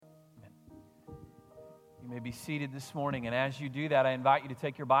You may be seated this morning, and as you do that, I invite you to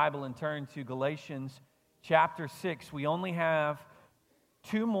take your Bible and turn to Galatians chapter 6. We only have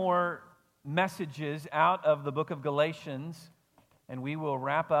two more messages out of the book of Galatians, and we will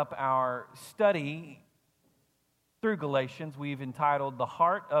wrap up our study through Galatians. We've entitled The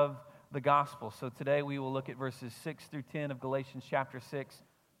Heart of the Gospel. So today we will look at verses 6 through 10 of Galatians chapter 6.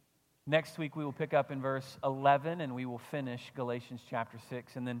 Next week we will pick up in verse 11, and we will finish Galatians chapter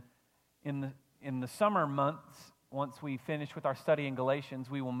 6. And then in the summer months, once we finish with our study in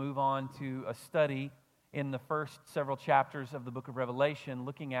Galatians, we will move on to a study in the first several chapters of the book of Revelation,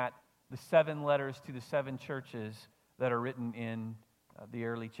 looking at the 7 letters to the 7 churches that are written in the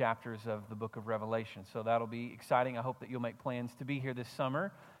early chapters of the book of Revelation. So that'll be exciting. I hope that you'll make plans to be here this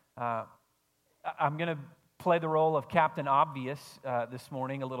summer. I'm going to play the role of Captain Obvious this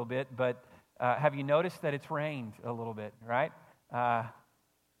morning a little bit, but have you noticed that it's rained a little bit, right?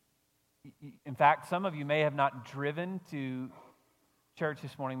 In fact, some of you may have not driven to church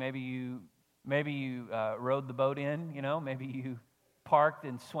this morning. Maybe you rode the boat in, maybe you parked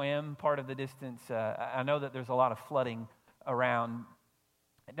and swam part of the distance. I know that there's a lot of flooding around.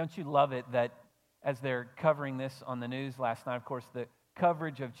 Don't you love it that as they're covering this on the news last night, of course, the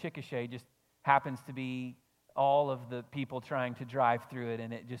coverage of Chickasha just happens to be all of the people trying to drive through it,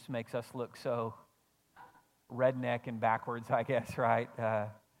 and it just makes us look so redneck and backwards, I guess, right?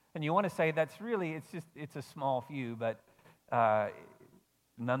 And you want to say it's a small few, but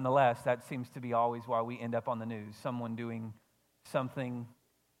nonetheless, that seems to be always why we end up on the news. Someone doing something,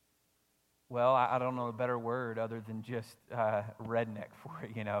 well, I don't know a better word other than just redneck for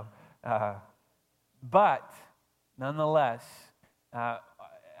it, But nonetheless,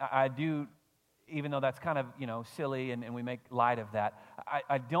 I do, even though that's kind of, silly and we make light of that,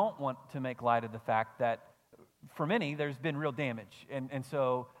 I don't want to make light of the fact that for many, there's been real damage. And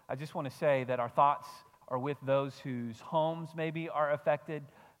so I just want to say that our thoughts are with those whose homes maybe are affected,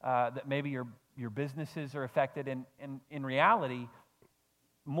 that maybe your businesses are affected. And in reality,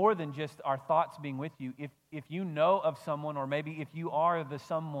 more than just our thoughts being with you, if you know of someone, or maybe if you are the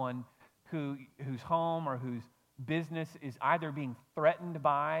someone whose home or whose business is either being threatened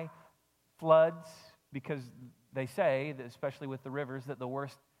by floods, because they say, that especially with the rivers, that the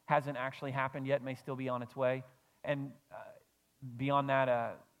worst hasn't actually happened yet, may still be on its way. And beyond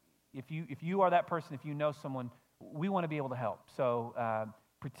that, if you are that person, if you know someone, we want to be able to help. So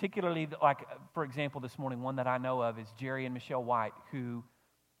particularly, like, for example, this morning, one that I know of is Jerry and Michelle White, who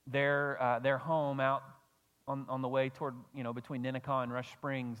their home out on the way toward, between Ninnekah and Rush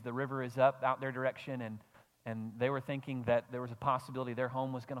Springs, the river is up out their direction, and they were thinking that there was a possibility their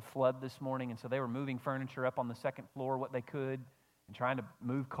home was going to flood this morning, and so they were moving furniture up on the second floor what they could, and trying to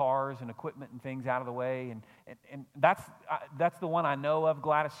move cars and equipment and things out of the way. And that's the one I know of.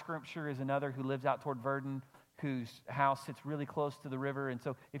 Gladys Scrimpture is another who lives out toward Verdon, whose house sits really close to the river. And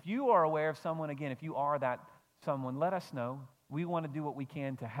so if you are aware of someone, again, if you are that someone, let us know. We want to do what we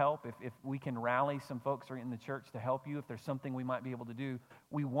can to help. If we can rally some folks in the church to help you, if there's something we might be able to do,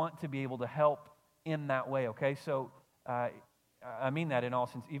 we want to be able to help in that way, okay? So I mean that in all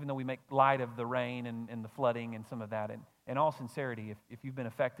sense, even though we make light of the rain and the flooding and some of that. And in all sincerity, if you've been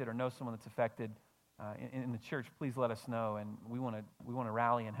affected or know someone that's affected in the church, please let us know, and we want to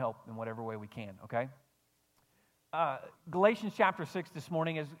rally and help in whatever way we can, okay? Galatians chapter 6 this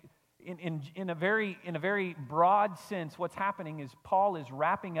morning is, in a very broad sense, what's happening is Paul is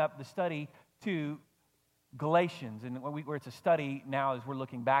wrapping up the study to Galatians, and where it's a study now as we're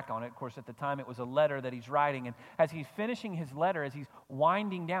looking back on it. Of course, at the time it was a letter that he's writing, and as he's finishing his letter, as he's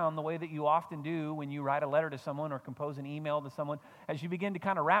winding down the way that you often do when you write a letter to someone or compose an email to someone, as you begin to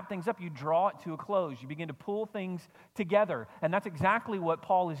kind of wrap things up, you draw it to a close. You begin to pull things together, and that's exactly what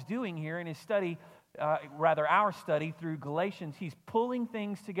Paul is doing here in his study, our study through Galatians. He's pulling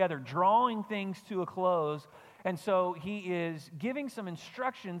things together, drawing things to a close, and so he is giving some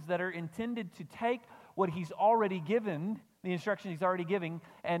instructions that are intended to take what he's already given, the instruction he's already giving,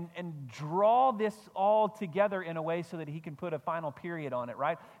 and draw this all together in a way so that he can put a final period on it,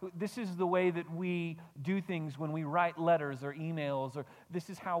 right? This is the way that we do things when we write letters or emails, or this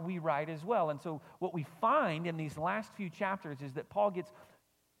is how we write as well. And so what we find in these last few chapters is that Paul gets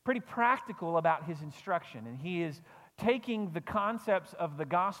pretty practical about his instruction, and he is taking the concepts of the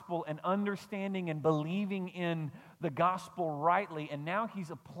gospel and understanding and believing in the gospel rightly, and now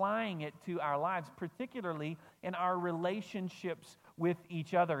he's applying it to our lives, particularly in our relationships with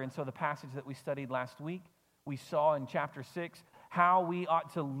each other. And so the passage that we studied last week, we saw in chapter 6 how we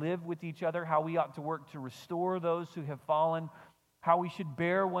ought to live with each other, how we ought to work to restore those who have fallen, how we should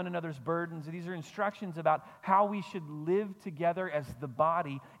bear one another's burdens. These are instructions about how we should live together as the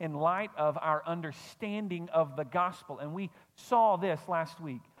body in light of our understanding of the gospel. And we saw this last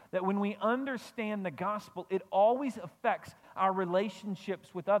week, that when we understand the gospel, it always affects our relationships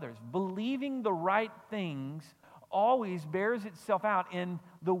with others. Believing the right things always bears itself out in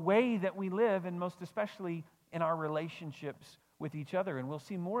the way that we live, and most especially in our relationships with each other. And we'll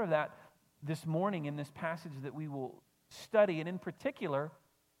see more of that this morning in this passage that we will study. And in particular,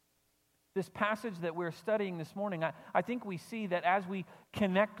 this passage that we're studying this morning, I think we see that as we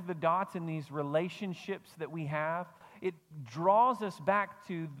connect the dots in these relationships that we have, it draws us back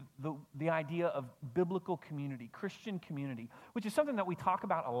to the idea of biblical community, Christian community, which is something that we talk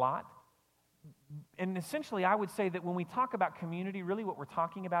about a lot. And essentially, I would say that when we talk about community, really what we're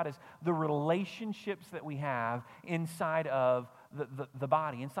talking about is the relationships that we have inside of the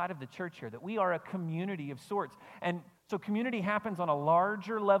body, inside of the church here, that we are a community of sorts. And so community happens on a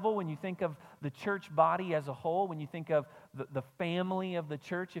larger level when you think of the church body as a whole, when you think of the family of the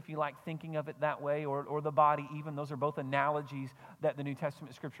church, if you like thinking of it that way, or the body even. Those are both analogies that the New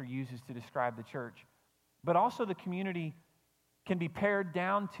Testament Scripture uses to describe the church. But also the community can be pared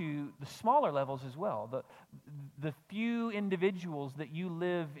down to the smaller levels as well. The few individuals that you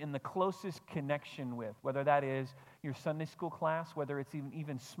live in the closest connection with, whether that is your Sunday school class, whether it's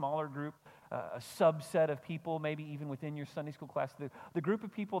even smaller group, a subset of people, maybe even within your Sunday school class, the group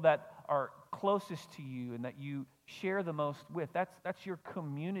of people that are closest to you and that you share the most with, that's your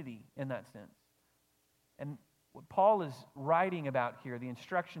community in that sense. And what Paul is writing about here, the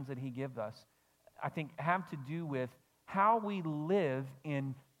instructions that he gives us, I think have to do with how we live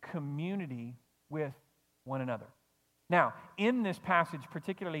in community with one another. Now, in this passage,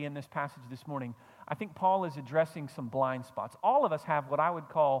 particularly in this passage this morning, I think Paul is addressing some blind spots. All of us have what I would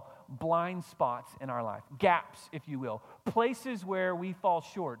call blind spots in our life, gaps, if you will, places where we fall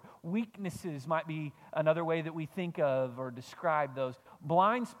short. Weaknesses might be another way that we think of or describe those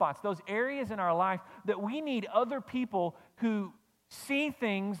blind spots, those areas in our life that we need other people who see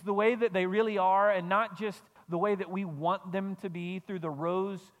things the way that they really are and not just the way that we want them to be through the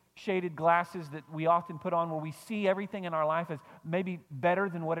rose-shaded glasses that we often put on, where we see everything in our life as maybe better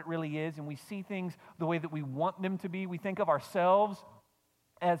than what it really is, and we see things the way that we want them to be. We think of ourselves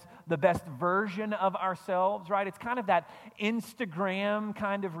as the best version of ourselves, right? It's kind of that Instagram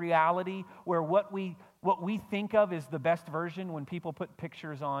kind of reality where what we think of is the best version. When people put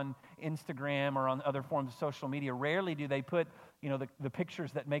pictures on Instagram or on other forms of social media, rarely do they put the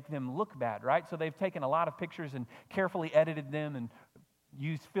pictures that make them look bad, right? So they've taken a lot of pictures and carefully edited them and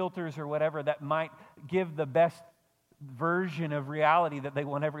used filters or whatever that might give the best version of reality that they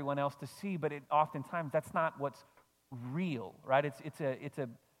want everyone else to see, but oftentimes that's not what's real, right? It's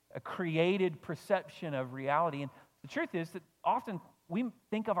a created perception of reality. And the truth is that often we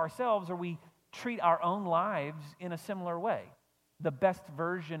think of ourselves, or we treat our own lives in a similar way, the best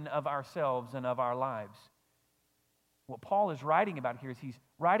version of ourselves and of our lives. What Paul is writing about here is he's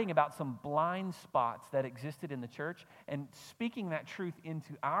writing about some blind spots that existed in the church and speaking that truth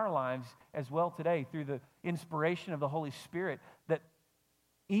into our lives as well today through the inspiration of the Holy Spirit, that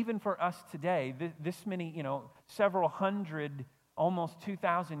even for us today, this many, several hundred, almost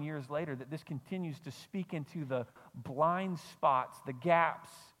 2,000 years later, that this continues to speak into the blind spots, the gaps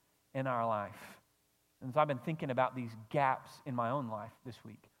in our life. And so I've been thinking about these gaps in my own life this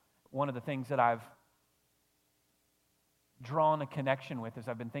week. One of the things that I've drawn a connection with as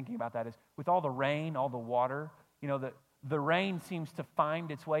I've been thinking about that is with all the rain, all the water, the rain seems to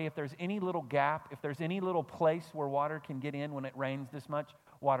find its way. If there's any little gap, if there's any little place where water can get in when it rains this much,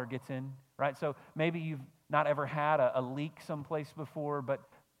 water gets in, right? So maybe you've not ever had a leak someplace before, but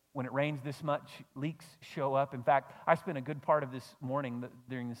when it rains this much, leaks show up. In fact, I spent a good part of this morning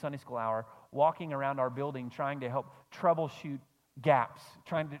during the Sunday school hour walking around our building trying to help troubleshoot gaps,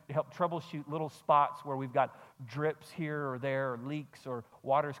 trying to help troubleshoot little spots where we've got drips here or there, or leaks, or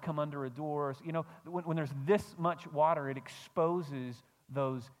water's come under a door. When there's this much water, it exposes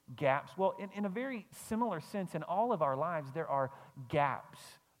those gaps. Well, in a very similar sense, in all of our lives, there are gaps.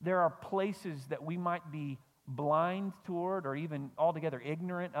 There are places that we might be blind toward or even altogether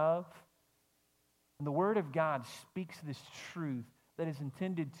ignorant of. And the Word of God speaks this truth that is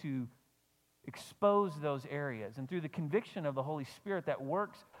intended to expose those areas. And through the conviction of the Holy Spirit that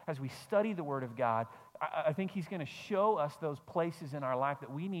works as we study the Word of God, I think He's going to show us those places in our life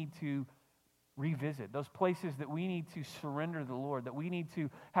that we need to revisit, those places that we need to surrender to the Lord, that we need to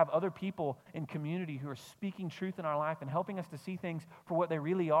have other people in community who are speaking truth in our life and helping us to see things for what they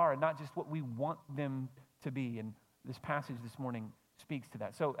really are and not just what we want them to be. And this passage this morning speaks to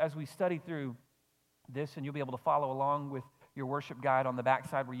that. So as we study through this, and you'll be able to follow along with your worship guide on the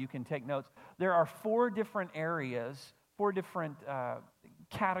backside where you can take notes. There are 4 different areas, 4 different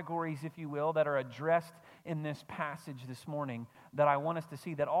categories, if you will, that are addressed in this passage this morning that I want us to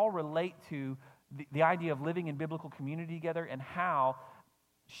see that all relate to the idea of living in biblical community together and how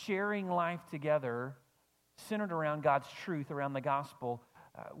sharing life together centered around God's truth, around the gospel,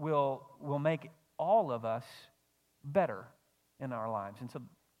 will make all of us better in our lives. And so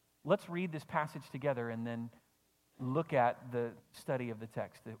let's read this passage together and then look at the study of the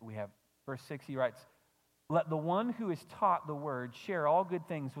text that we have. Verse 6, he writes, "Let the one who is taught the word share all good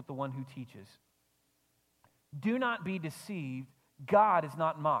things with the one who teaches. Do not be deceived. God is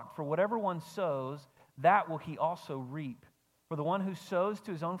not mocked. For whatever one sows, that will he also reap. For the one who sows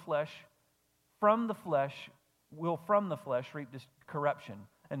to his own flesh, from the flesh reap this corruption.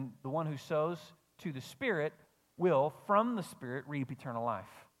 And the one who sows to the Spirit will, from the Spirit, reap eternal life.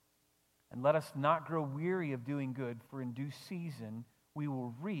 And let us not grow weary of doing good, for in due season we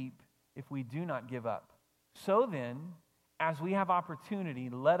will reap if we do not give up. So then, as we have opportunity,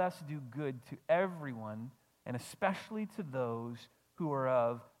 let us do good to everyone, and especially to those who are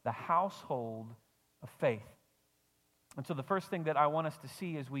of the household of faith." And so the first thing that I want us to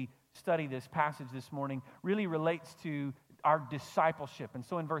see as we study this passage this morning really relates to our discipleship. And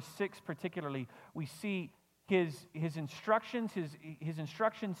so in verse 6 particularly, we see his instructions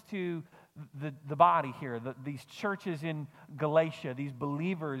to the body here, these churches in Galatia, these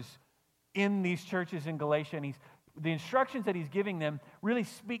believers in these churches in Galatia, and the instructions that he's giving them really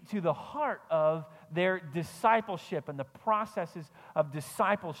speak to the heart of their discipleship and the processes of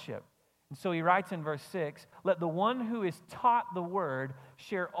discipleship. And so he writes in verse 6, "Let the one who is taught the word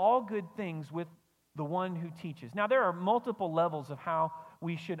share all good things with the one who teaches." Now, there are multiple levels of how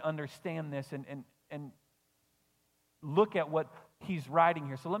we should understand this and look at what he's writing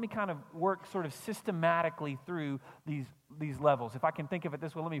here. So let me kind of work sort of systematically through these levels. If I can think of it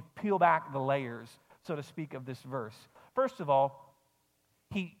this way, let me peel back the layers, so to speak, of this verse. First of all,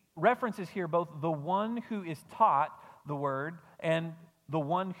 he references here both the one who is taught the word and the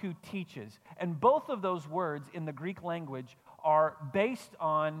one who teaches. And both of those words in the Greek language are based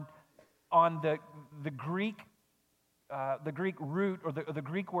on the Greek root or the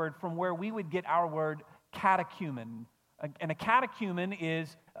Greek word from where we would get our word catechumen. And a catechumen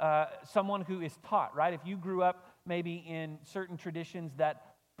is someone who is taught, right? If you grew up maybe in certain traditions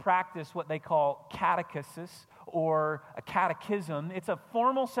that practice what they call catechesis or a catechism, it's a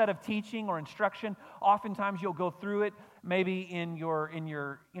formal set of teaching or instruction. Oftentimes you'll go through it maybe in your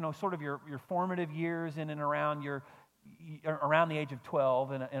sort of your formative years in and around around the age of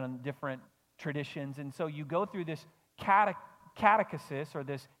 12 in different traditions. And so you go through this catechesis or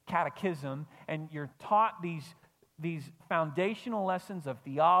this catechism, and you're taught these foundational lessons of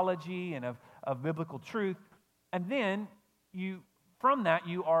theology and of biblical truth. And then from that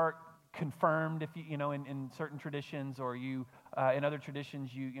you are confirmed, if in certain traditions, or in other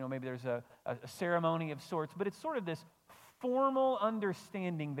traditions maybe there's a ceremony of sorts, but it's sort of this formal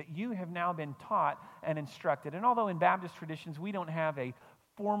understanding that you have now been taught and instructed. And although in Baptist traditions we don't have a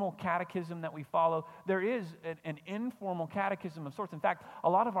formal catechism that we follow, there is an informal catechism of sorts. In fact, a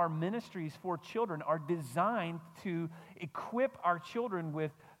lot of our ministries for children are designed to equip our children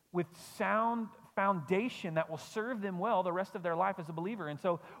with sound foundation that will serve them well the rest of their life as a believer. And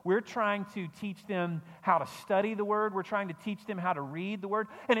so we're trying to teach them how to study the Word. We're trying to teach them how to read the Word.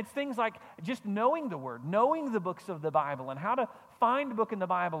 And it's things like just knowing the Word, knowing the books of the Bible, and how to find a book in the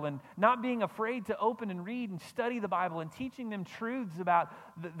Bible, and not being afraid to open and read and study the Bible, and teaching them truths about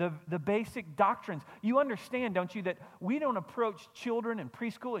the basic doctrines. You understand, don't you, that we don't approach children and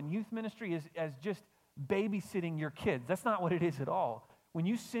preschool and youth ministry as just babysitting your kids. That's not what it is at all. When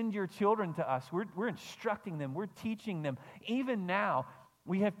you send your children to us, we're instructing them, we're teaching them. Even now,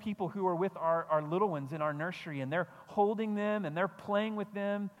 we have people who are with our little ones in our nursery, and they're holding them and they're playing with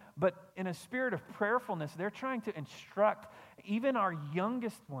them. But in a spirit of prayerfulness, they're trying to instruct even our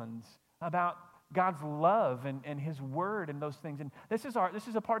youngest ones about God's love and His Word and those things. And this is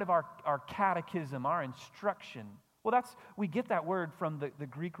a part of our catechism, our instruction. Well, we get that word from the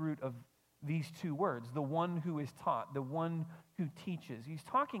Greek root of these two words, the one who is taught, the one who teaches. He's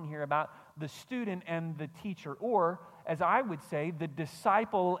talking here about the student and the teacher, or, as I would say, the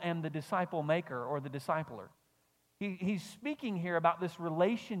disciple and the disciple maker, or the discipler. He's speaking here about this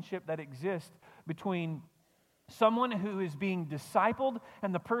relationship that exists between someone who is being discipled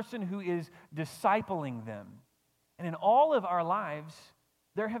and the person who is discipling them. And in all of our lives,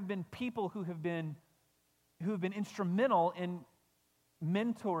 there have been people who have been instrumental in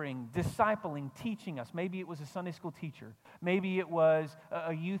mentoring, discipling, teaching us. Maybe it was a Sunday school teacher. Maybe it was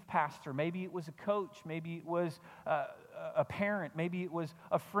a youth pastor. Maybe it was a coach. Maybe it was a parent. Maybe it was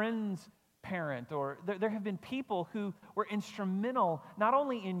a friend's parent. Or there have been people who were instrumental not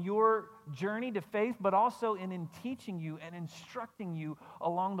only in your journey to faith, but also in teaching you and instructing you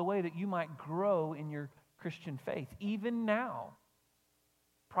along the way that you might grow in your Christian faith. Even now,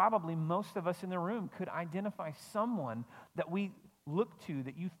 probably most of us in the room could identify someone that we look to,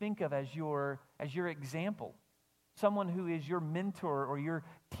 that you think of as your example, someone who is your mentor or your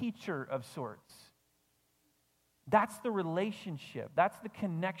teacher of sorts. That's the relationship. That's the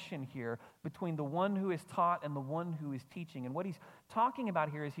connection here between the one who is taught and the one who is teaching. And what he's talking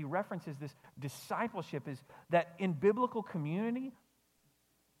about here is he references this discipleship, is that in biblical community,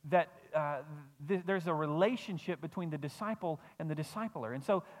 that there's a relationship between the disciple and the discipler. And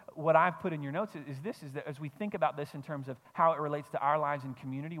so what I've put in your notes is that as we think about this in terms of how it relates to our lives in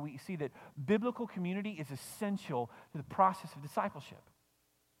community, we see that biblical community is essential to the process of discipleship.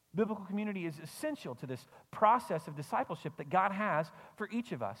 Biblical community is essential to this process of discipleship that God has for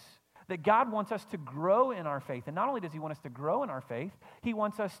each of us. That God wants us to grow in our faith. And not only does he want us to grow in our faith, he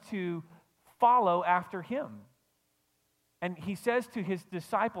wants us to follow after him. And he says to his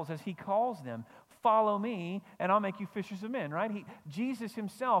disciples as he calls them, follow me and I'll make you fishers of men, right? Jesus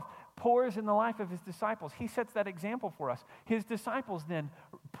himself pours in the life of his disciples. He sets that example for us. His disciples then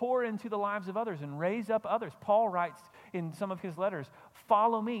pour into the lives of others and raise up others. Paul writes in some of his letters,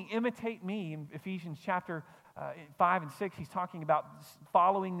 follow me, imitate me. In Ephesians chapter 5 and 6, he's talking about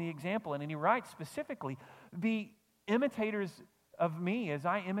following the example. And he writes specifically, be imitators of me as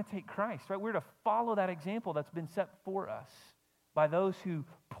I imitate Christ, right? We're to follow that example that's been set for us by those who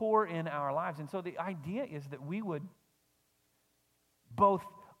pour in our lives. And so the idea is that we would both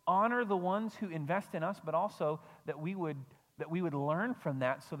honor the ones who invest in us, but also that we would learn from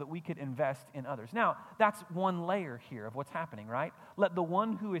that so that we could invest in others. Now, that's one layer here of what's happening, right? Let the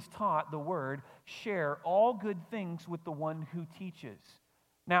one who is taught the word share all good things with the one who teaches.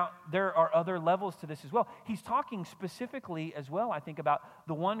 Now, there are other levels to this as well. He's talking specifically as well, I think, about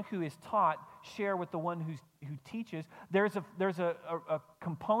the one who is taught share with the one who teaches. There's a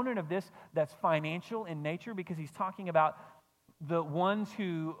component of this that's financial in nature, because he's talking about the ones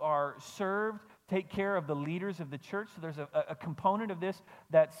who are served take care of the leaders of the church. So there's a component of this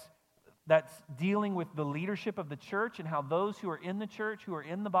that's dealing with the leadership of the church and how those who are in the church, who are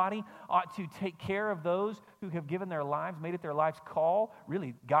in the body, ought to take care of those who have given their lives, made it their life's call.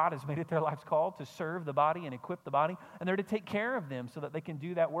 Really, God has made it their life's call to serve the body and equip the body, and they're to take care of them so that they can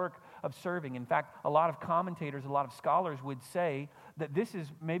do that work of serving. In fact, a lot of commentators, a lot of scholars would say that this is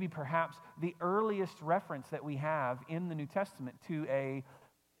maybe perhaps the earliest reference that we have in the New Testament to a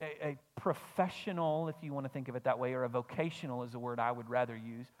professional, if you want to think of it that way, or a vocational is a word I would rather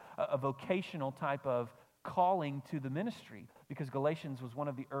use, a vocational type of calling to the ministry, because Galatians was one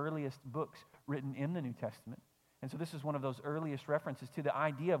of the earliest books written in the New Testament. And so this is one of those earliest references to the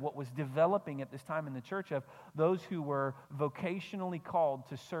idea of what was developing at this time in the church of those who were vocationally called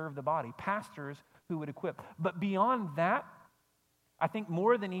to serve the body, pastors who would equip. But beyond that, I think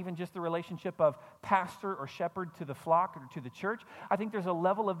more than even just the relationship of pastor or shepherd to the flock or to the church, I think there's a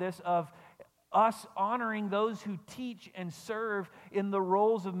level of this of us honoring those who teach and serve in the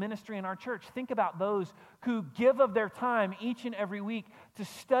roles of ministry in our church. Think about those who give of their time each and every week to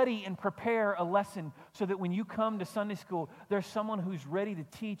study and prepare a lesson so that when you come to Sunday school, there's someone who's ready to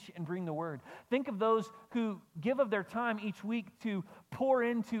teach and bring the word. Think of those who give of their time each week to pour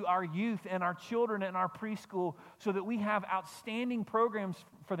into our youth and our children and our preschool so that we have outstanding programs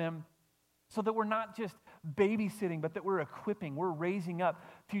for them, so that we're not just babysitting, but that we're equipping, we're raising up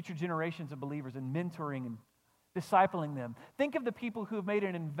future generations of believers and mentoring and discipling them. Think of the people who have made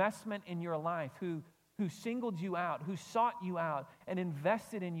an investment in your life, who singled you out, who sought you out and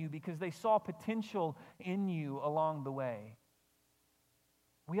invested in you because they saw potential in you along the way.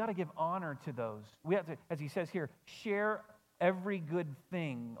 We ought to give honor to those. We have to, as he says here, share every good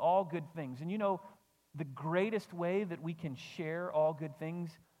thing, all good things. And you know, the greatest way that we can share all good things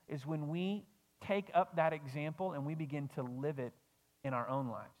is when we take up that example and we begin to live it in our own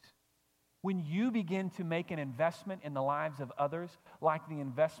lives. When you begin to make an investment in the lives of others, like the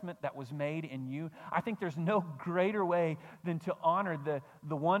investment that was made in you, I think there's no greater way than to honor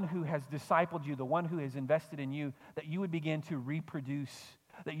the one who has discipled you, the one who has invested in you, that you would begin to reproduce,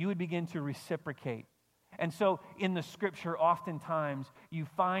 that you would begin to reciprocate. And so in the scripture, oftentimes, you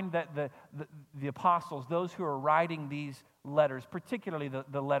find that the apostles, those who are writing these letters, particularly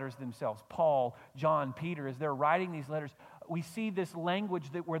the letters themselves, Paul, John, Peter, as they're writing these letters, we see this language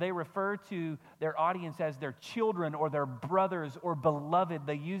where they refer to their audience as their children or their brothers or beloved.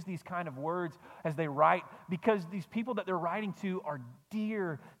 They use these kind of words as they write because these people that they're writing to are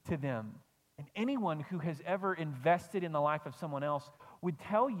dear to them. And anyone who has ever invested in the life of someone else would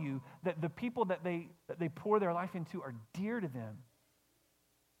tell you that the people that they pour their life into are dear to them.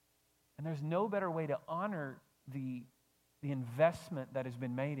 And there's no better way to honor the investment that has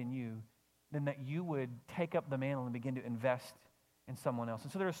been made in you than that you would take up the mantle and begin to invest in someone else.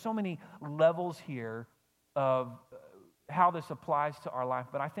 And so there are so many levels here of how this applies to our life,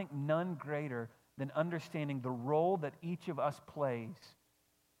 but I think none greater than understanding the role that each of us plays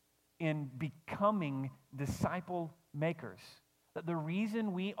in becoming disciple makers. That the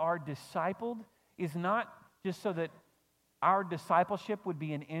reason we are discipled is not just so that our discipleship would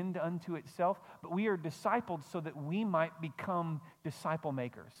be an end unto itself, but we are discipled so that we might become disciple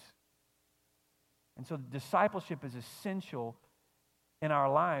makers. And so discipleship is essential in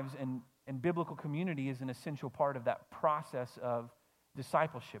our lives, and biblical community is an essential part of that process of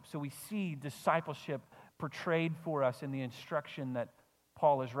discipleship. So we see discipleship portrayed for us in the instruction that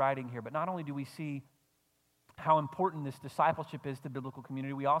Paul is writing here. But not only do we see how important this discipleship is to biblical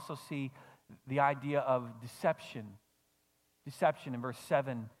community, we also see the idea of deception. Deception in verse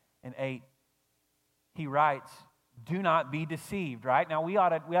 7 and 8. He writes, do not be deceived, right? Now we ought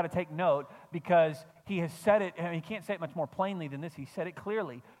to take note because he has said it, and he can't say it much more plainly than this. He said it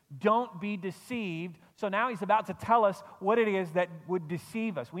clearly. Don't be deceived. So now he's about to tell us what it is that would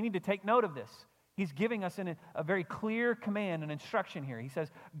deceive us. We need to take note of this. He's giving us a very clear command and instruction here. He says,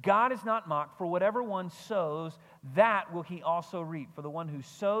 God is not mocked, for whatever one sows, that will he also reap. For the one who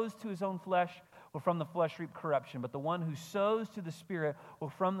sows to his own flesh will from the flesh reap corruption, but the one who sows to the Spirit will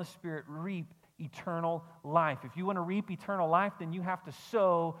from the Spirit reap eternal life. If you want to reap eternal life, then you have to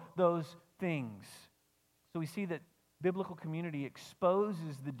sow those things. So we see that biblical community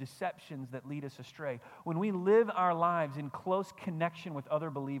exposes the deceptions that lead us astray. When we live our lives in close connection with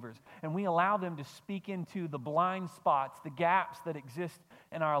other believers and we allow them to speak into the blind spots, the gaps that exist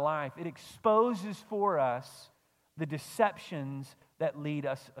in our life, it exposes for us the deceptions that lead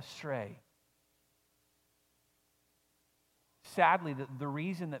us astray. Sadly, the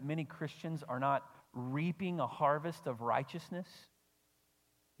reason that many Christians are not reaping a harvest of righteousness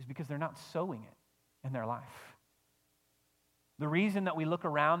is because they're not sowing it in their life. The reason that we look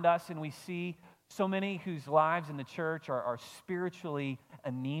around us and we see so many whose lives in the church are spiritually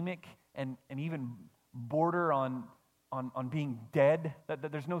anemic and even border on being dead,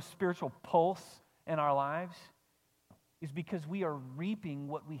 that there's no spiritual pulse in our lives, is because we are reaping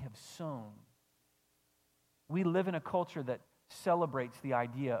what we have sown. We live in a culture that celebrates the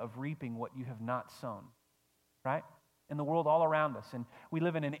idea of reaping what you have not sown, right? In the world all around us. And we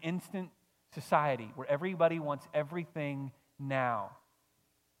live in an instant society where everybody wants everything now.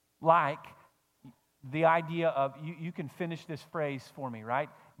 Like the idea of, you can finish this phrase for me, right?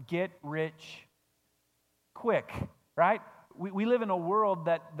 Get rich quick, right? We live in a world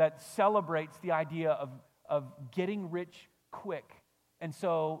that celebrates the idea of getting rich quick. And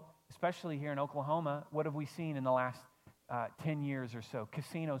so, especially here in Oklahoma, what have we seen in the last 10 years or so?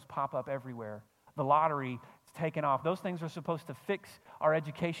 Casinos pop up everywhere. The lottery is taken off. Those things are supposed to fix our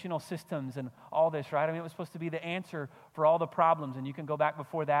educational systems and all this, right? I mean, it was supposed to be the answer for all the problems. And you can go back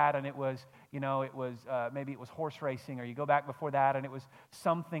before that, and it was maybe it was horse racing, or you go back before that, and it was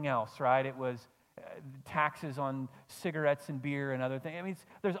something else, right? It was taxes on cigarettes and beer and other things. I mean,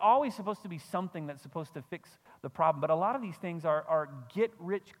 there's always supposed to be something that's supposed to fix the problem. But a lot of these things are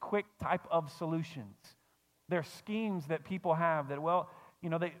get-rich-quick type of solutions. They're schemes that people have that,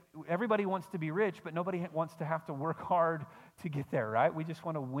 everybody wants to be rich, but nobody wants to have to work hard to get there, right? We just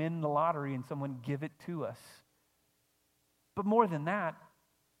want to win the lottery and someone give it to us. But more than that,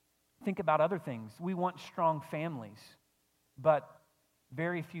 think about other things. We want strong families, but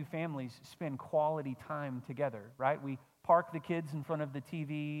very few families spend quality time together, right? We park the kids in front of the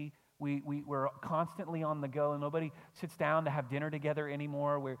TV. We're constantly on the go, and nobody sits down to have dinner together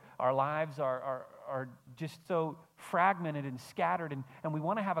anymore. Our lives are just so fragmented and scattered, and we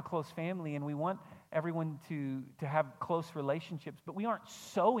want to have a close family, and we want everyone to have close relationships, but we aren't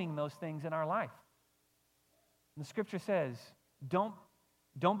sowing those things in our life. And the Scripture says, don't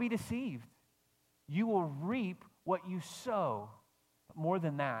be deceived. You will reap what you sow. But more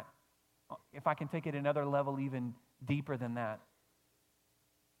than that, if I can take it another level even deeper than that,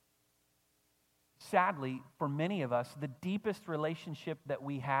 sadly, for many of us, the deepest relationship that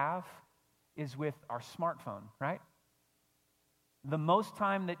we have is with our smartphone, right? The most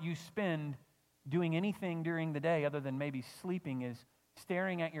time that you spend doing anything during the day other than maybe sleeping is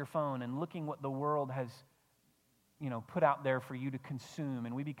staring at your phone and looking what the world has put out there for you to consume,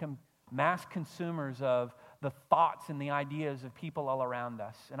 and we become mass consumers of the thoughts and the ideas of people all around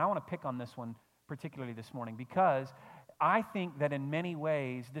us. And I want to pick on this one particularly this morning because I think that in many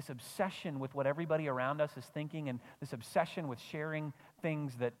ways, this obsession with what everybody around us is thinking and this obsession with sharing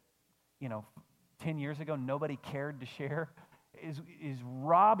things that, 10 years ago nobody cared to share is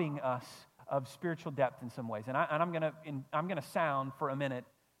robbing us of spiritual depth in some ways. And I'm gonna sound for a minute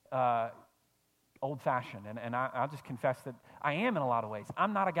old-fashioned, and I'll just confess that I am in a lot of ways.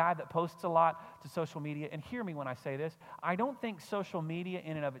 I'm not a guy that posts a lot to social media, and hear me when I say this. I don't think social media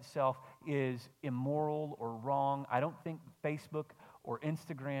in and of itself is immoral or wrong. I don't think Facebook or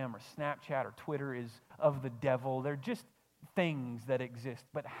Instagram or Snapchat or Twitter is of the devil. They're just things that exist.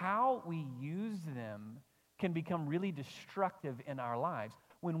 But how we use them can become really destructive in our lives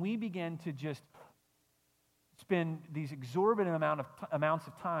when we begin to just spend these exorbitant amounts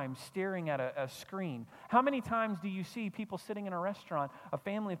of time staring at a screen. How many times do you see people sitting in a restaurant, a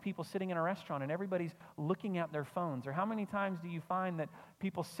family of people sitting in a restaurant, and everybody's looking at their phones? Or how many times do you find that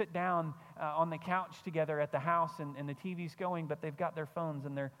people sit down on the couch together at the house and the TV's going, but they've got their phones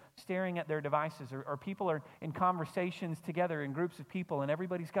and they're staring at their devices? Or people are in conversations together in groups of people and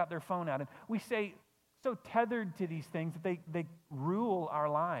everybody's got their phone out. And we say so tethered to these things that they rule our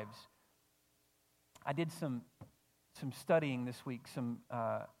lives. I did some studying this week, some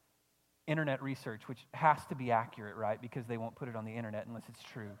internet research, which has to be accurate, right? Because they won't put it on the internet unless it's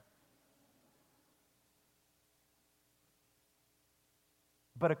true.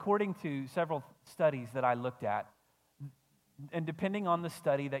 But according to several studies that I looked at, and depending on the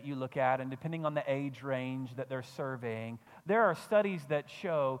study that you look at, and depending on the age range that they're surveying, there are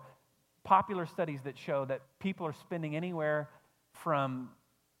popular studies that show that people are spending anywhere from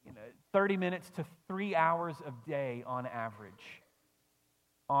 30 minutes to 3 hours a day on average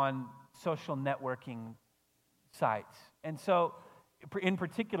on social networking sites. And so, in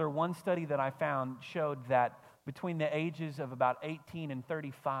particular, one study that I found showed that between the ages of about 18 and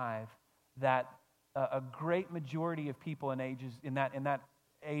 35, that a great majority of people in that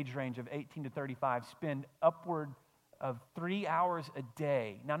age range of 18 to 35 spend upward of 3 hours a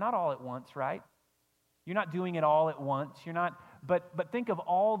day. Now, not all at once, right? You're not doing it all at once. But think of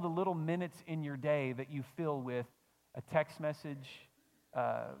all the little minutes in your day that you fill with a text message,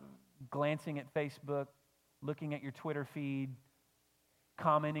 glancing at Facebook, looking at your Twitter feed,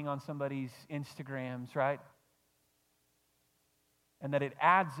 commenting on somebody's Instagrams, right? And that it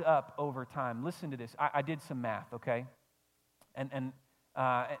adds up over time. Listen to this. I did some math, okay? And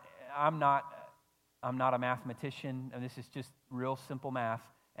I'm not a mathematician, and this is just real simple math.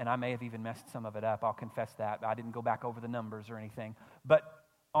 And I may have even messed some of it up. I'll confess that. I didn't go back over the numbers or anything. But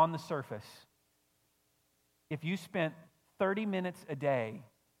on the surface, if you spent 30 minutes a day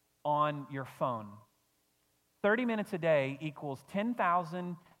on your phone, 30 minutes a day equals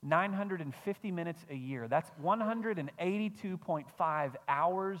 10,950 minutes a year. That's 182.5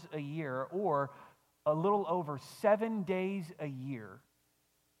 hours a year, or a little over 7 days a year.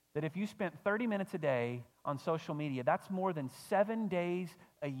 That if you spent 30 minutes a day on social media, that's more than 7 days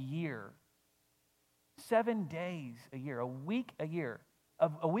a year. 7 days a year, a week a year,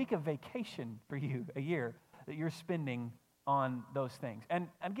 a week of vacation for you a year that you're spending on those things. And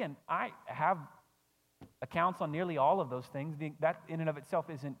again, I have accounts on nearly all of those things. That in and of itself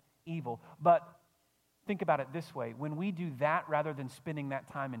isn't evil. But think about it this way. When we do that rather than spending that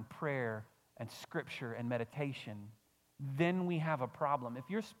time in prayer and scripture and meditation, then we have a problem. If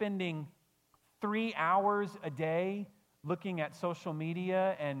you're spending 3 hours a day looking at social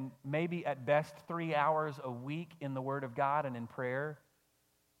media and maybe at best 3 hours a week in the Word of God and in prayer,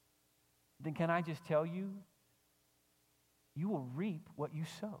 then can I just tell you, you will reap what you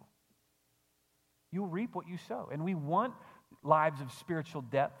sow. You will reap what you sow. And we want lives of spiritual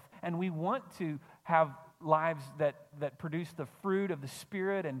depth, and we want to have lives that produce the fruit of the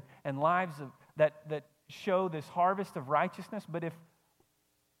Spirit and lives that show this harvest of righteousness. But if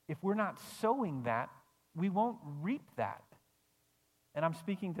we're not sowing that, we won't reap that. And I'm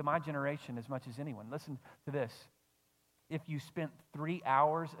speaking to my generation as much as anyone. Listen to this. If you spent 3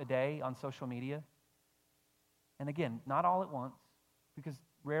 hours a day on social media, and again, not all at once, because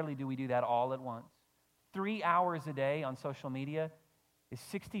rarely do we do that all at once. 3 hours a day on social media is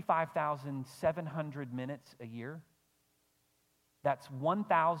 65,700 minutes a year. That's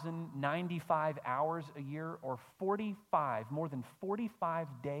 1,095 hours a year, or more than 45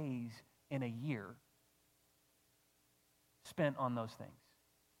 days in a year spent on those things.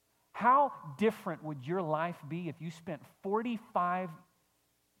 How different would your life be if you spent 45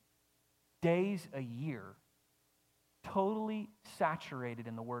 days a year totally saturated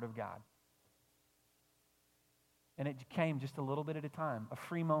in the Word of God? And it came just a little bit at a time, a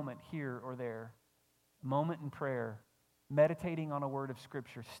free moment here or there, moment in prayer, meditating on a word of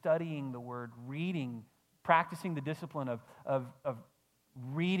Scripture, studying the word, reading, practicing the discipline of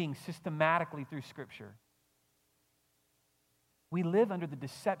reading systematically through Scripture. We live under the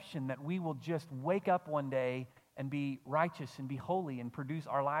deception that we will just wake up one day and be righteous and be holy and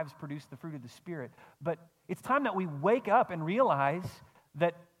our lives produce the fruit of the Spirit. But it's time that we wake up and realize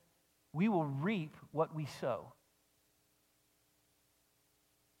that we will reap what we sow.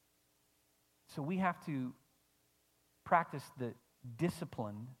 So we have to practice the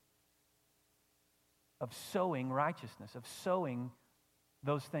discipline of sowing righteousness, of sowing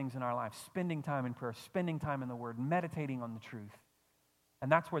those things in our life, spending time in prayer, spending time in the Word, meditating on the truth.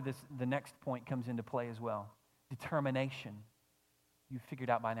 And that's where the next point comes into play as well. Determination. You've figured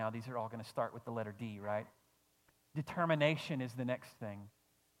out by now these are all going to start with the letter D, right? Determination is the next thing.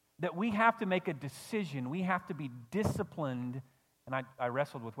 That we have to make a decision. We have to be disciplined. And I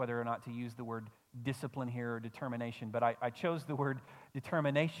wrestled with whether or not to use the word discipline here or determination, but I chose the word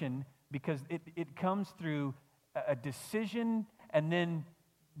determination because it comes through a decision and then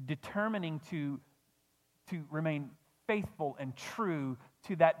determining to remain faithful and true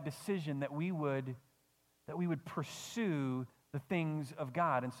to that decision, that we would pursue the things of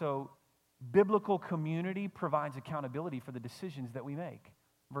God. And so biblical community provides accountability for the decisions that we make.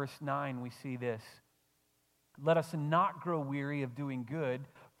 Verse 9, we see this. Let us not grow weary of doing good,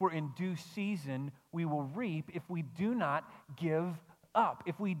 for in due season we will reap if we do not give up.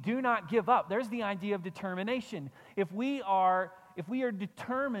 If we do not give up, there's the idea of determination. If we are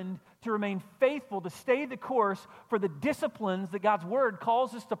determined to remain faithful, to stay the course for the disciplines that God's Word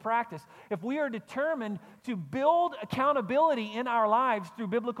calls us to practice, if we are determined to build accountability in our lives through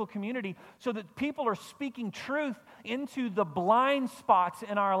biblical community so that people are speaking truth into the blind spots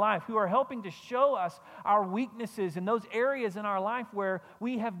in our life, who are helping to show us our weaknesses in those areas in our life where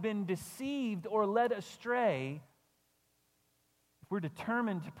we have been deceived or led astray, if we're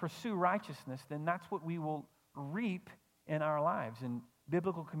determined to pursue righteousness, then that's what we will reap in our lives. And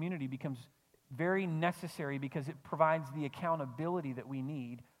biblical community becomes very necessary because it provides the accountability that we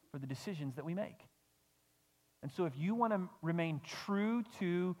need for the decisions that we make. And so if you want to remain true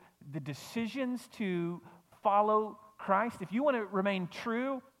to the decisions to follow Christ, if you want to remain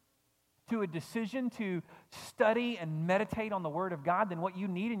true to a decision to study and meditate on the Word of God, then what you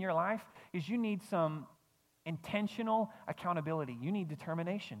need in your life is you need some intentional accountability. You need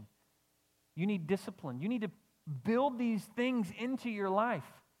determination. You need discipline. You need to build these things into your life.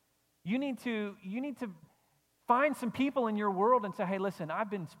 You need to find some people in your world and say, hey, listen, I've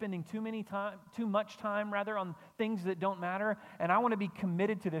been spending too much time on things that don't matter, and I want to be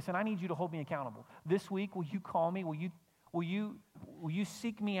committed to this, and I need you to hold me accountable. This week, will you call me? Will you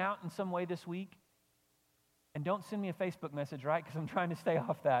seek me out in some way this week? And don't send me a Facebook message, right? Because I'm trying to stay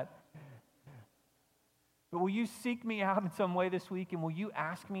off that. But will you seek me out in some way this week, and will you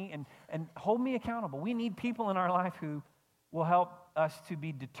ask me and hold me accountable? We need people in our life who will help us to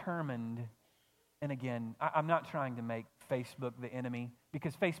be determined. And again, I'm not trying to make Facebook the enemy,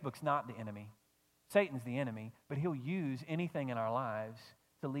 because Facebook's not the enemy. Satan's the enemy, but he'll use anything in our lives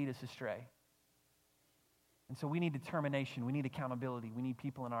to lead us astray. And so we need determination. We need accountability. We need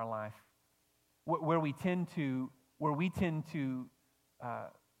people in our life. Where we tend to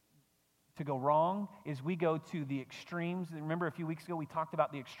go wrong is we go to the extremes. Remember a few weeks ago we talked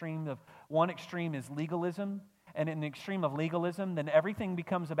about the extreme of, one extreme is legalism, and in the extreme of legalism, then everything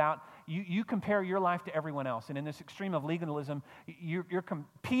becomes about, you compare your life to everyone else. And in this extreme of legalism, you're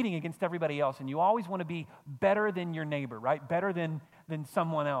competing against everybody else, and you always want to be better than your neighbor, right? Better than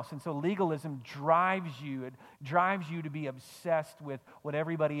someone else. And so legalism drives you. It drives you to be obsessed with what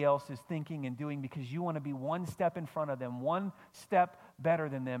everybody else is thinking and doing, because you want to be one step in front of them, one step better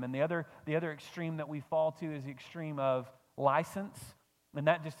than them. And the other extreme that we fall to is the extreme of license. And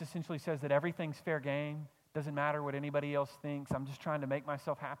that just essentially says that everything's fair game. Doesn't matter what anybody else thinks. I'm just trying to make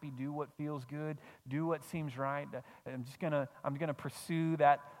myself happy, do what feels good, do what seems right. I'm gonna pursue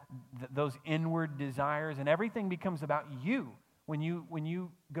those inward desires, and everything becomes about you. When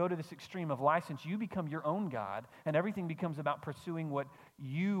you go to this extreme of license, you become your own God, and everything becomes about pursuing what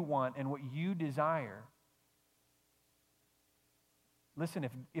you want and what you desire. Listen,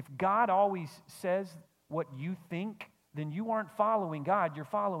 if God always says what you think then you aren't following God, you're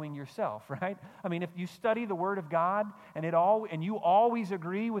following yourself, right? I mean, if you study the Word of God and you always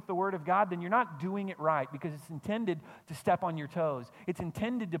agree with the Word of God, then you're not doing it right, because it's intended to step on your toes. It's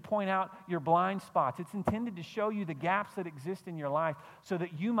intended to point out your blind spots. It's intended to show you the gaps that exist in your life so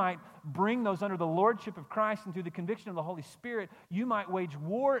that you might bring those under the lordship of Christ, and through the conviction of the Holy Spirit, you might wage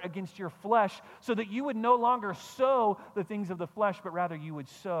war against your flesh so that you would no longer sow the things of the flesh, but rather you would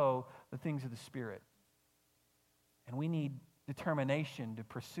sow the things of the Spirit. And we need determination to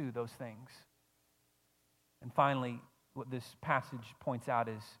pursue those things. And finally, what this passage points out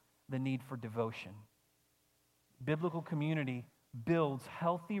is the need for devotion. Biblical community builds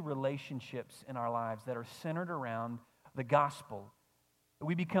healthy relationships in our lives that are centered around the gospel.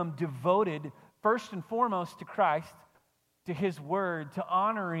 We become devoted first and foremost to Christ, to His Word, to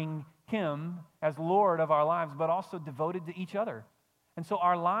honoring Him as Lord of our lives, but also devoted to each other. And so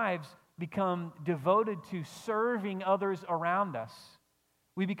our lives become devoted to serving others around us.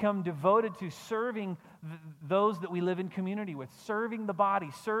 We become devoted to serving those that we live in community with, serving the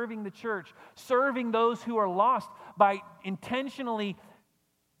body, serving the church, serving those who are lost by intentionally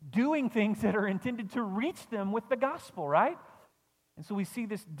doing things that are intended to reach them with the gospel, right? And so we see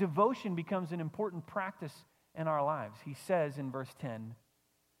this devotion becomes an important practice in our lives. He says in verse 10,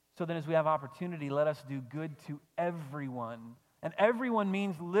 "So then as we have opportunity, let us do good to everyone." And everyone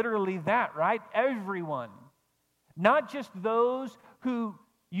means literally that, right? Everyone. Not just those who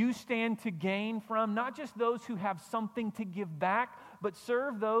you stand to gain from, not just those who have something to give back, but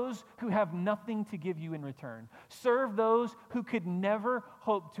serve those who have nothing to give you in return. Serve those who could never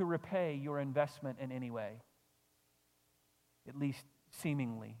hope to repay your investment in any way. At least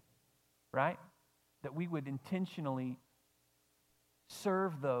seemingly, right? That we would intentionally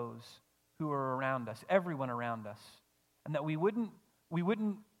serve those who are around us, everyone around us. And that we wouldn't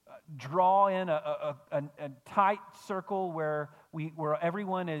draw in a tight circle where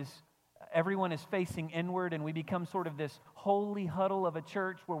everyone is facing inward, and we become sort of this holy huddle of a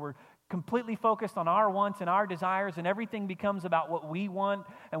church where we're completely focused on our wants and our desires, and everything becomes about what we want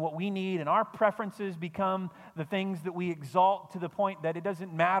and what we need, and our preferences become the things that we exalt to the point that it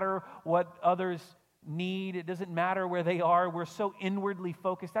doesn't matter what others need. It doesn't matter where they are. We're so inwardly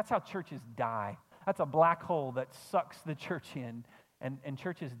focused. That's how churches die. That's a black hole that sucks the church in. And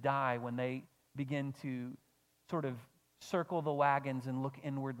churches die when they begin to sort of circle the wagons and look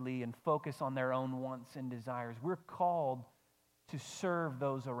inwardly and focus on their own wants and desires. We're called to serve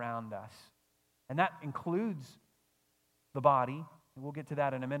those around us. And that includes the body. And we'll get to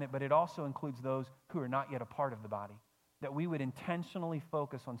that in a minute. But it also includes those who are not yet a part of the body. That we would intentionally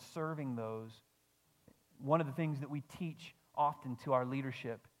focus on serving those. One of the things that we teach often to our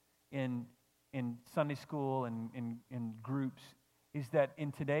leadership in Sunday school and in groups is that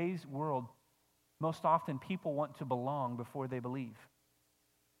in today's world, most often people want to belong before they believe.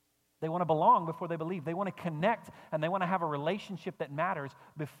 They want to belong before they believe. They want to connect, and they want to have a relationship that matters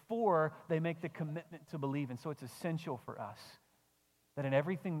before they make the commitment to believe. And so it's essential for us that in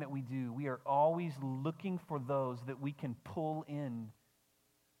everything that we do, we are always looking for those that we can pull in.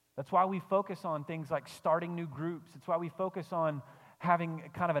 That's why we focus on things like starting new groups. It's why we focus on having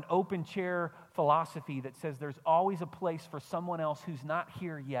kind of an open chair philosophy that says there's always a place for someone else who's not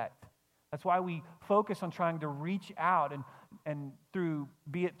here yet. That's why we focus on trying to reach out and through,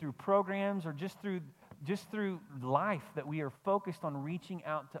 be it through programs or just through life, that we are focused on reaching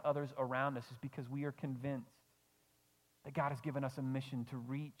out to others around us, is because we are convinced that God has given us a mission to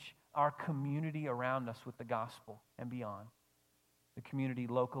reach our community around us with the gospel and beyond. The community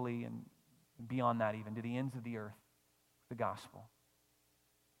locally and beyond that, even to the ends of the earth, the gospel.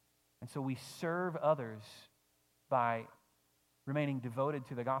 And so we serve others by remaining devoted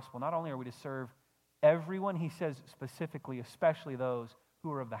to the gospel. Not only are we to serve everyone, he says specifically, especially those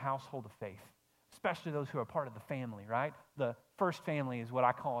who are of the household of faith, especially those who are part of the family, right? The first family is what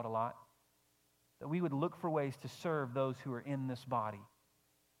I call it a lot. That we would look for ways to serve those who are in this body,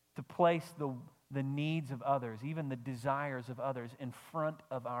 to place the needs of others, even the desires of others, in front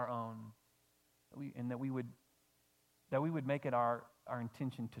of our own. And that we would make it our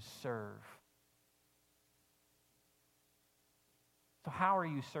intention to serve. So how are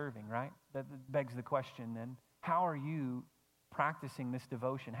you serving, right? That begs the question then. How are you practicing this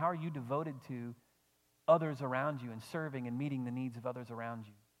devotion? How are you devoted to others around you and serving and meeting the needs of others around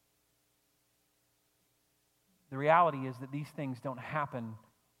you? The reality is that these things don't happen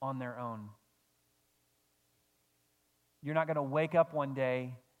on their own. You're not going to wake up one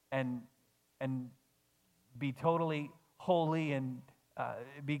day and be totally holy and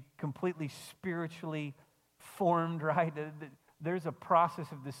be completely spiritually formed, right? There's a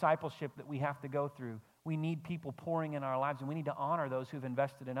process of discipleship that we have to go through. We need people pouring in our lives, and we need to honor those who've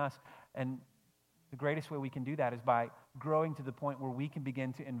invested in us. And the greatest way we can do that is by growing to the point where we can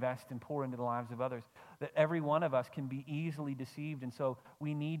begin to invest and pour into the lives of others. That every one of us can be easily deceived, and so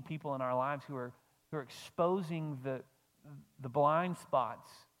we need people in our lives who are exposing the blind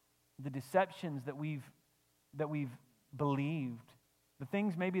spots, the deceptions that we've believed, the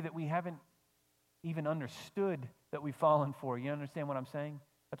things maybe that we haven't even understood that we've fallen for. You understand what I'm saying?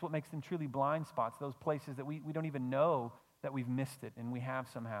 That's what makes them truly blind spots, those places that we don't even know that we've missed it, and we have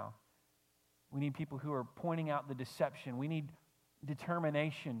somehow. We need people who are pointing out the deception. We need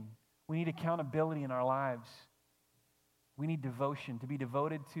determination. We need accountability in our lives. We need devotion, to be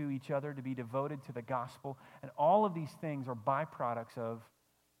devoted to each other, to be devoted to the gospel. And all of these things are byproducts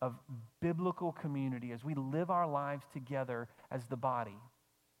of biblical community as we live our lives together as the body.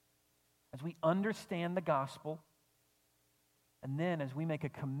 As we understand the gospel, and then as we make a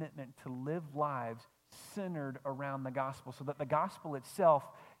commitment to live lives centered around the gospel, so that the gospel itself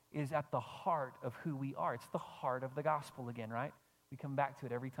is at the heart of who we are. It's the heart of the gospel again, right? We come back to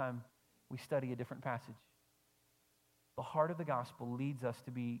it every time we study a different passage. The heart of the gospel leads us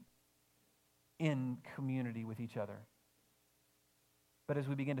to be in community with each other. But as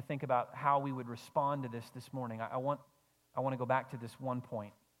we begin to think about how we would respond to this morning, I want to go back to this one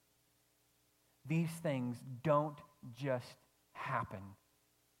point. These things don't just happen.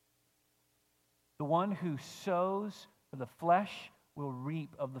 The one who sows for the flesh will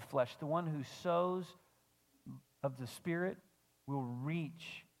reap of the flesh. The one who sows of the Spirit will reap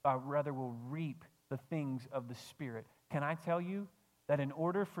the things of the Spirit. Can I tell you that in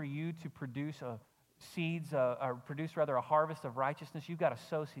order for you to produce a harvest of righteousness, you've got to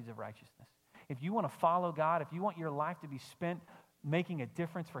sow seeds of righteousness. If you want to follow God, if you want your life to be spent making a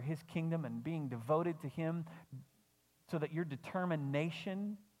difference for His kingdom and being devoted to Him, so that your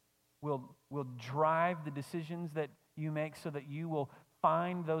determination will drive the decisions that you make, so that you will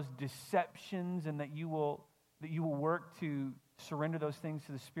find those deceptions, and that you will work to surrender those things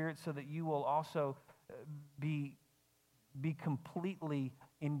to the Spirit, so that you will also be completely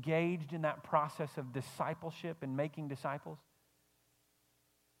engaged in that process of discipleship and making disciples,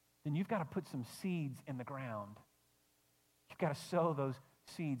 then you've got to put some seeds in the ground. You've got to sow those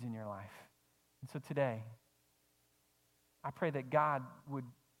seeds in your life. And so today, I pray that God would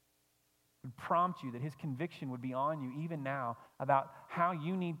prompt you, that His conviction would be on you even now about how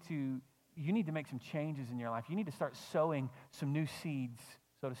you need to make some changes in your life. You need to start sowing some new seeds,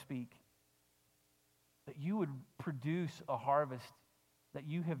 so to speak, that you would produce a harvest that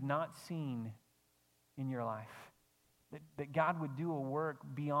you have not seen in your life, that God would do a work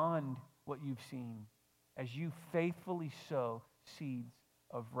beyond what you've seen as you faithfully sow seeds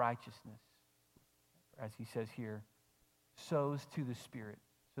of righteousness, as he says here, sows to the Spirit,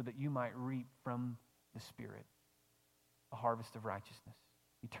 so that you might reap from the Spirit a harvest of righteousness,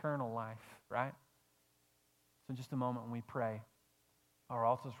 eternal life, right? So in just a moment when we pray, our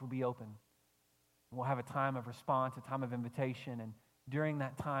altars will be open. We'll have a time of response, a time of invitation, and during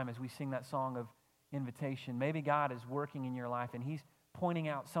that time, as we sing that song of invitation, maybe God is working in your life and He's pointing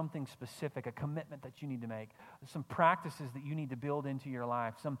out something specific, a commitment that you need to make, some practices that you need to build into your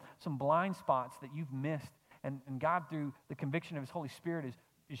life, some blind spots that you've missed, and God, through the conviction of His Holy Spirit,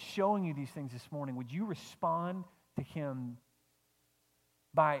 is showing you these things this morning. Would you respond to Him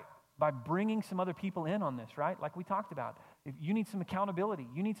by bringing some other people in on this, right? Like we talked about. If you need some accountability,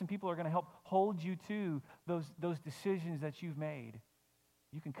 you need some people who are going to help hold you to those decisions that you've made.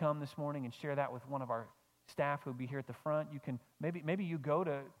 You can come this morning and share that with one of our staff who'll be here at the front. You can maybe you go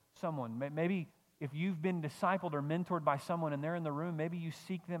to someone. Maybe if you've been discipled or mentored by someone and they're in the room, maybe you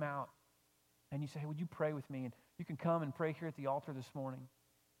seek them out and you say, hey, would you pray with me? And you can come and pray here at the altar this morning.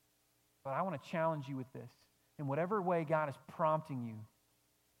 But I want to challenge you with this. In whatever way God is prompting you,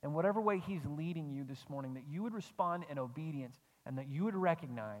 in whatever way He's leading you this morning, that you would respond in obedience and that you would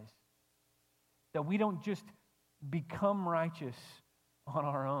recognize that we don't just become righteous on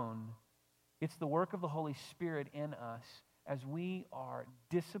our own. It's the work of the Holy Spirit in us as we are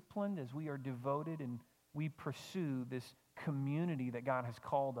disciplined, as we are devoted, and we pursue this community that God has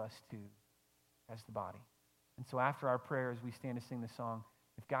called us to as the body. And so after our prayer, as we stand to sing this song,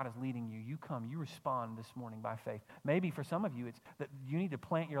 if God is leading you, you come, you respond this morning by faith. Maybe for some of you, it's that you need to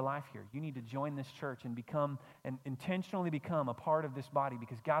plant your life here. You need to join this church and intentionally become a part of this body,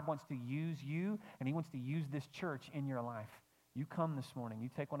 because God wants to use you and He wants to use this church in your life. You come this morning. You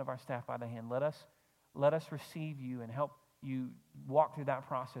take one of our staff by the hand. Let us receive you and help you walk through that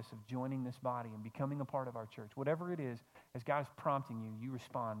process of joining this body and becoming a part of our church. Whatever it is, as God is prompting you, you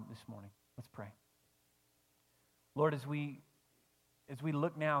respond this morning. Let's pray. Lord, as we as we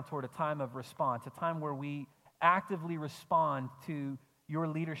look now toward a time of response, a time where we actively respond to your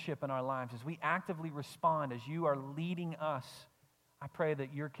leadership in our lives, as we actively respond, as you are leading us, I pray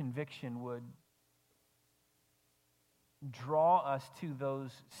that your conviction would draw us to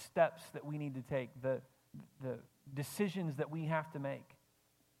those steps that we need to take, the decisions that we have to make.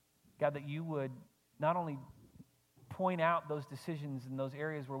 God, that you would not only point out those decisions in those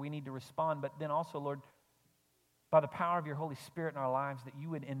areas where we need to respond, but then also, Lord, by the power of your Holy Spirit in our lives, that you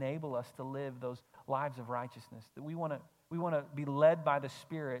would enable us to live those lives of righteousness, that we want to be led by the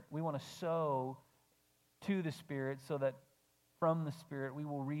Spirit. We want to sow to the Spirit so that from the Spirit we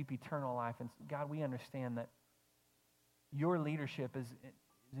will reap eternal life. And God, we understand that your leadership is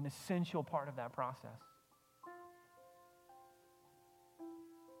an essential part of that process.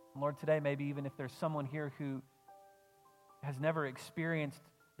 Lord, today, maybe even if there's someone here who has never experienced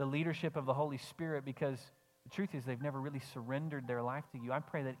the leadership of the Holy Spirit because the truth is they've never really surrendered their life to you, I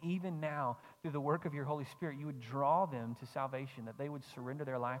pray that even now, through the work of your Holy Spirit, you would draw them to salvation, that they would surrender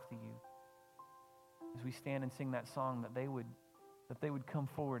their life to you. As we stand and sing that song, that they would come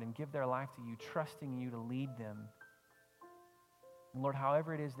forward and give their life to you, trusting you to lead them. And Lord,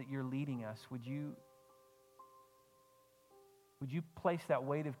 however it is that you're leading us, would you place that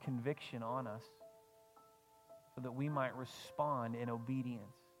weight of conviction on us so that we might respond in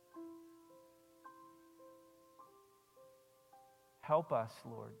obedience? Help us,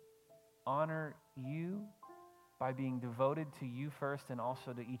 Lord, honor you by being devoted to you first and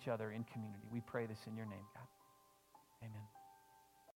also to each other in community. We pray this in your name, God.